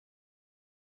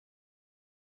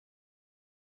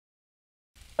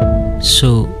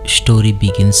So, story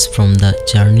begins from the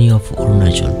journey of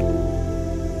Arunachal.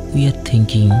 We are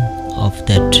thinking of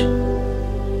that.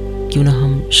 क्यों ना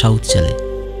हम south चले?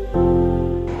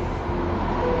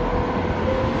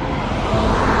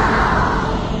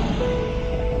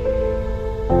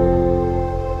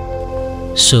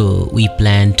 So we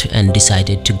planned and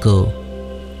decided to go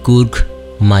Coorg,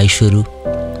 MYSURU,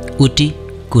 OOTY,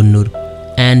 COONOOR,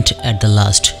 and at the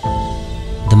last,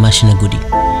 the MASINAGUDI.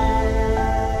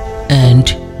 And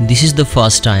this is the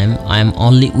first time I am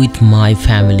only with my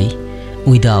family,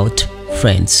 without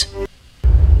friends.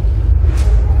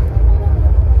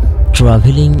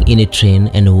 Traveling in a train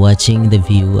and watching the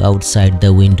view outside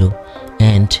the window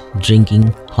and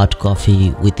drinking hot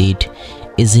coffee with it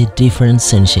is a different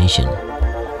sensation.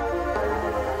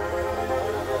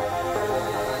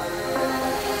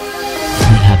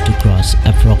 We have to cross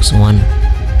approx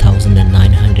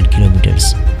 1,900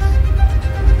 kilometers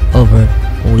over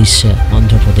Odisha,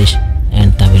 Andhra Pradesh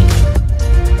and Tamilnadu.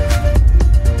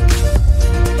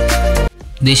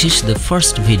 This is the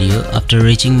first video after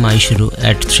reaching MYSURU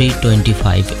at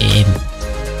 3:25 am.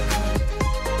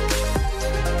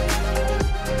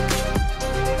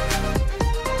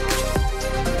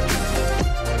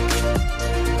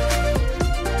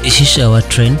 This is our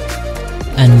train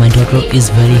and my daughter is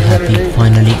very happy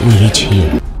finally we reach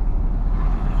here.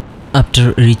 After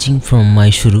reaching from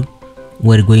MYSURU,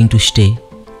 we are going to stay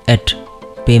at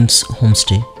Pem's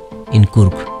homestay in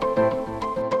Coorg.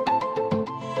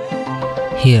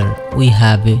 Here we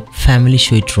have a family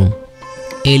suite room,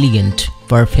 elegant,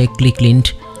 perfectly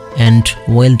cleaned and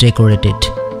well decorated.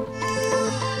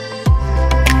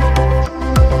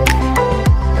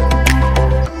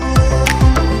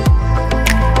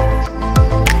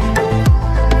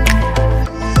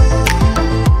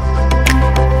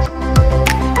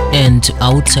 And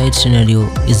outside scenario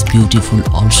is beautiful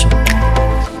also.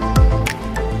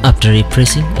 After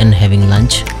refreshing and having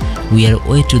lunch, we are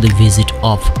away to the visit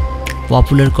of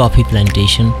popular coffee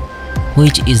plantation,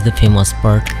 which is the famous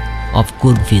part of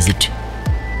Coorg visit.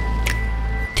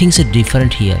 Things are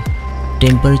different here.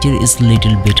 Temperature is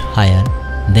little bit higher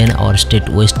than our state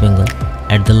West Bengal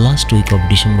at the last week of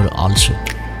December also.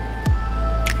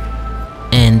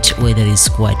 And weather is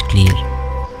quite clear.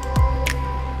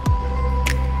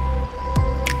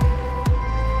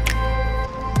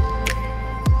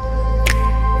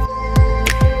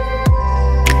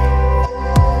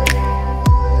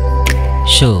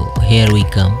 So here we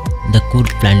come, the Coorg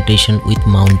plantation with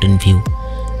mountain view,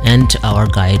 and our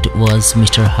guide was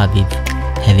Mr. Habib,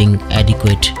 having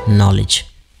adequate knowledge.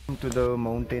 To the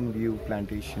mountain view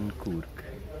plantation Coorg.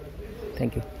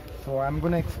 Thank you. So I'm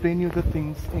gonna explain you the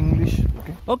things English.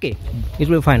 Okay. Okay, it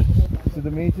will be fine. So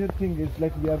the major thing is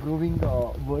like we are growing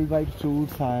worldwide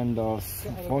fruits and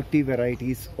 40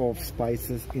 varieties of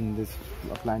spices in this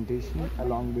plantation.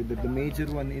 Along with it, the major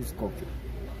one is coffee.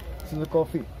 So the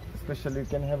coffee. Especially, you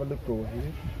can have a look over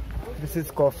here. This is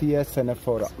Coffea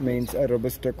senophora, means a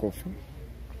Robusta coffee.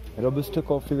 Robusta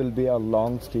coffee will be a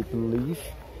long staple leaf.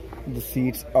 The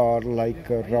seeds are like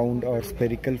a round or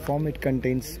spherical form. It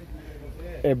contains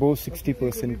above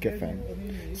 60% caffeine.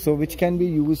 So which can be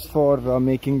used for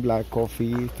making black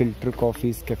coffee, filter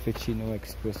coffees, cappuccino,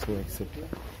 espresso, etc.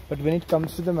 But when it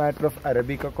comes to the matter of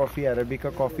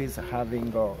Arabica coffee is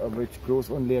having which grows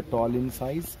only a tall in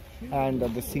size, and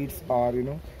the seeds are,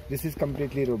 this is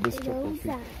completely Robusta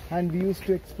coffee. And we used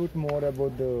to export more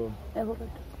about the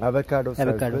avocados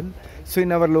as well. So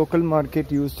in our local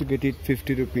market, you used to get it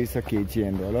 50 rupees a kg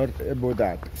and all, or about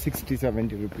that,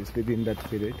 60-70 rupees within that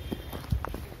period.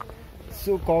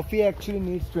 So coffee actually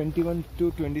needs 21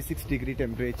 to 26 degree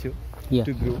temperature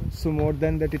to grow. So more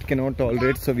than that it cannot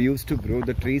tolerate. So we used to grow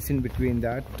the trees in between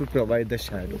that to provide the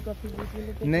shadow.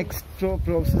 Next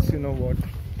process,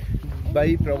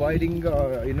 by providing,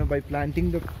 by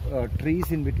planting the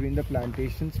trees in between the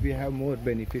plantations, we have more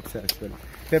benefits as well.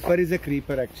 Pepper is a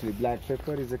creeper actually. Black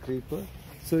pepper is a creeper.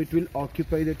 So it will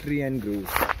occupy the tree and grows.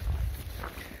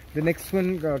 The next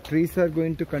one, trees are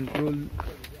going to control.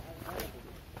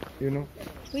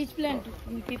 Which plant?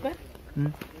 Pepper?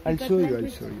 I'll show you.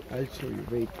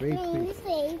 Wait.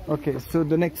 Okay, so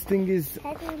the next thing is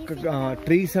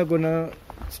trees are gonna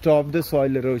stop the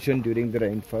soil erosion during the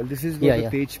rainfall. This is what the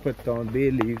tej patta,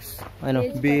 bay leaves. I know.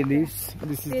 Bay leaves.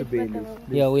 This is the bay leaf.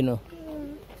 Yeah, we know.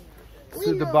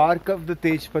 So the bark of the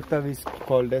tej patta is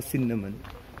called as cinnamon.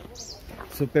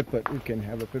 So pepper, you can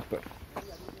have a pepper.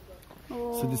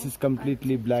 So this is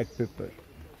completely black pepper.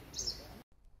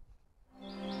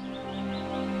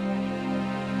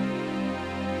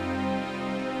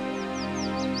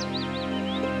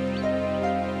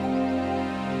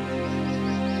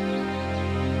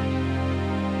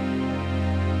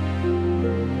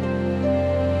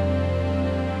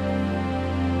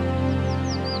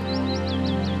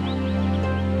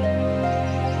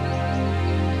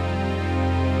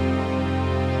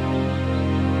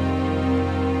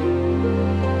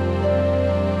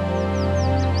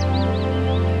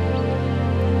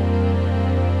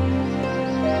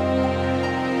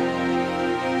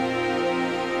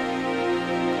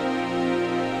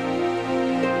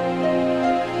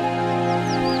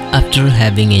 After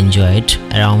having enjoyed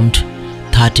around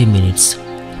 30 minutes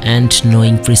and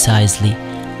knowing precisely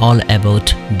all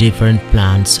about different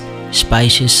plants,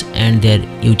 spices and their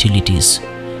utilities,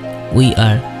 we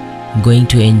are going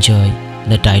to enjoy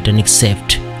the Titanic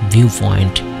Shaft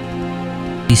viewpoint.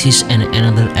 This is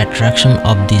another attraction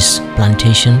of this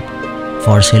plantation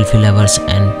for selfie lovers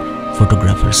and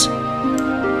photographers.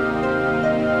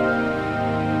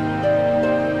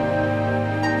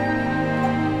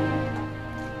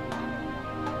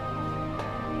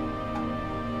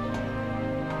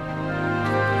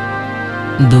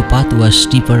 The path was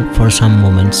steeper for some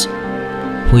moments,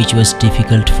 which was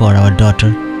difficult for our daughter.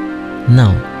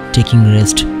 Now, taking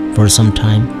rest for some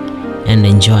time and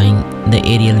enjoying the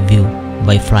aerial view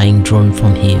by flying drone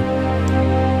from here.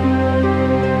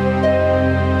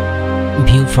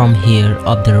 View from here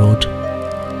of the road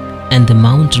and the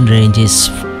mountain ranges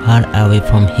far away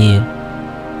from here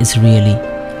is really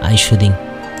eye-soothing.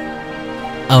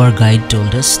 Our guide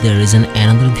told us there is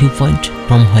another viewpoint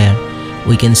from where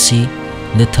we can see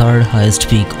the third highest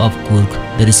peak of Coorg,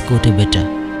 that is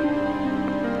Beta.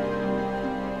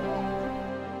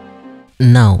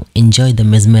 Now enjoy the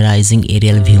mesmerizing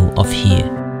aerial view of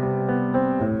here.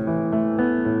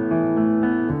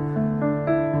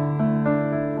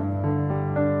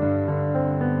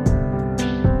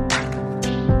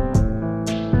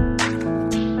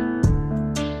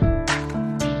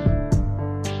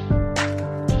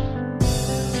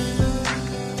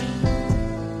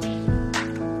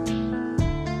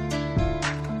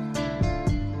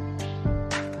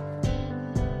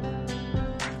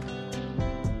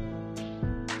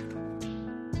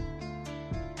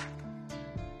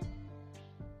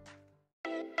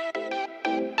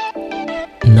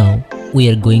 Now we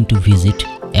are going to visit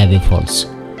Abbey Falls,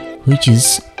 which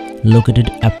is located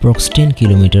approx 10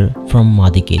 km from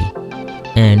Madikeri,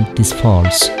 and this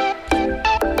falls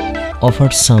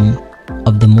offers some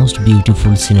of the most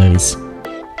beautiful sceneries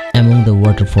among the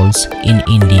waterfalls in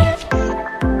India.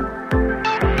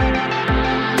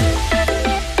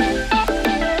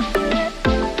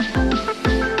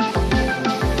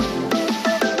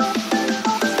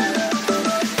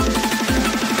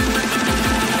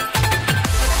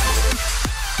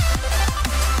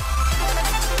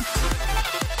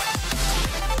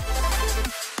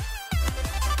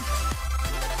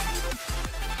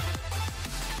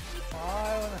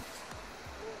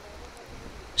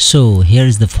 So here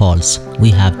is the falls.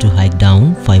 We have to hike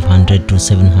down 500 to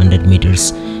 700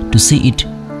 meters to see it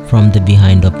from the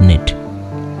behind of net.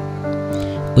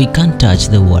 We can't touch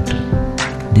the water.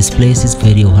 This place is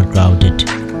very overcrowded.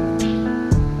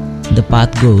 The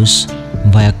path goes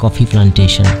via coffee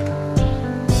plantation.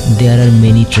 There are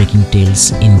many trekking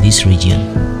trails in this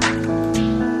region.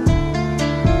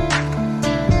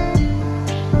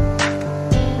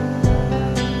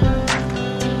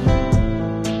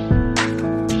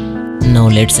 Now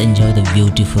let's enjoy the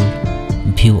beautiful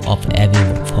view of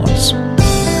Abbey Falls.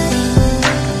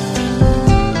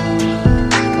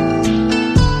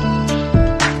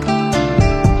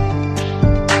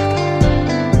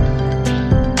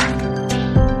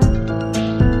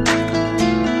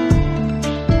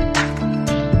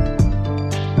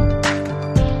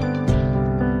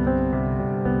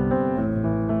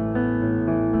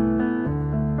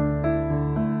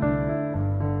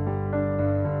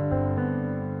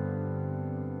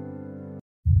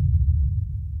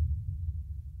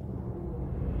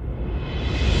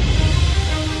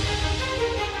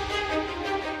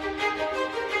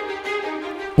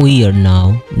 We are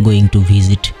now going to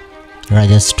visit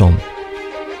Raja's tomb.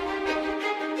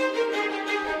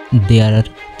 There are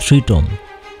 3 tombs,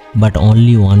 but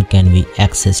only one can be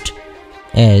accessed,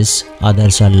 as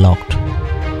others are locked.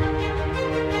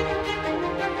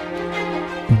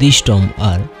 These tombs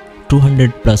are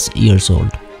 200 plus years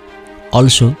old.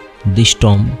 Also, this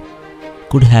tomb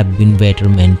could have been better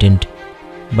maintained,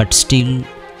 but still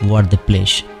worth the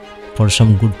place for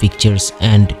some good pictures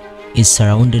and is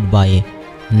surrounded by a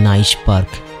nice park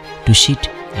to sit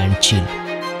and chill.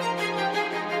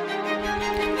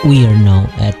 We are now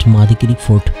at MADIKERI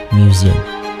Fort Museum.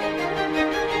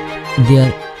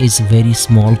 There is a very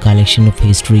small collection of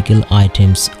historical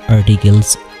items,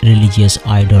 articles, religious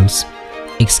idols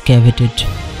excavated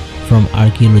from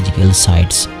archaeological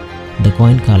sites. The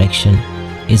coin collection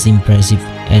is impressive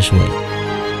as well.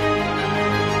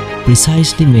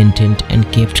 Precisely maintained and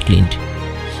kept clean.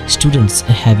 Students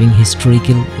having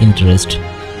historical interest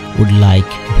would like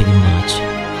very much.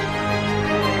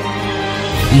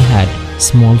 We had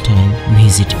small time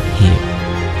visit here.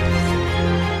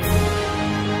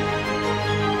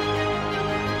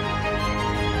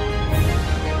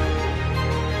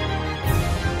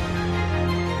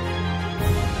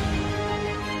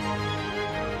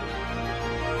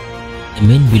 The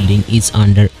main building is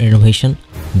under renovation.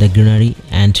 The greenery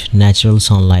and natural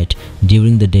sunlight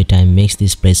during the daytime makes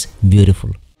this place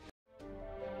beautiful.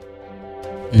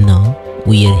 Now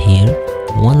we are here.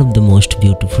 One of the most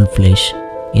beautiful place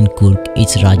in Coorg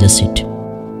is Raja Seat.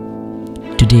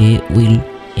 Today we'll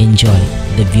enjoy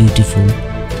the beautiful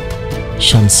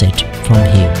sunset from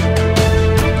here.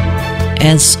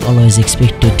 As always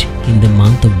expected in the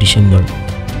month of December,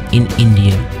 in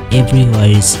India everywhere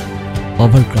is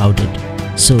overcrowded,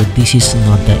 so this is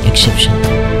not the exception.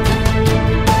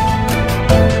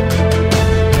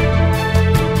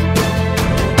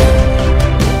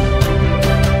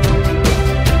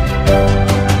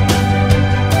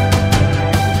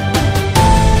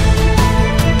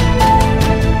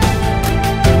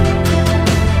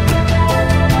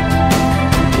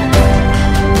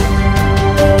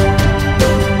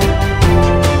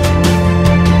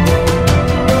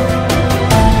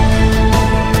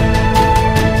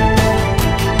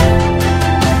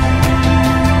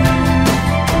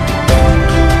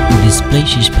 This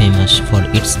place is famous for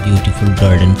its beautiful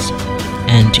gardens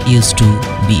and used to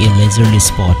be a leisurely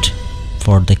spot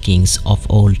for the kings of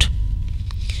old.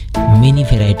 Many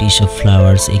varieties of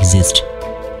flowers exist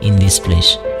in this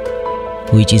place,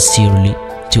 which is surely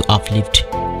to uplift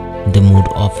the mood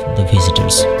of the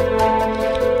visitors.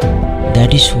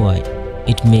 That is why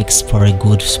it makes for a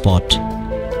good spot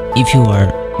if you are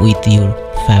with your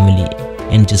family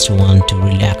and just want to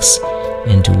relax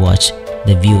and to watch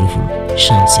the beautiful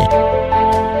sunset.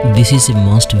 This is a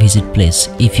must visit place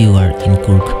if you are in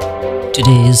Coorg.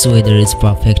 Today's weather is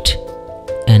perfect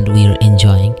and we are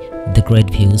enjoying the great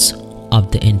views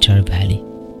of the entire valley.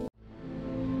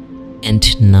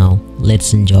 And now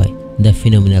let's enjoy the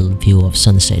phenomenal view of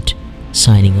sunset.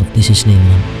 Signing off, this is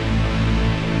Nirmaan.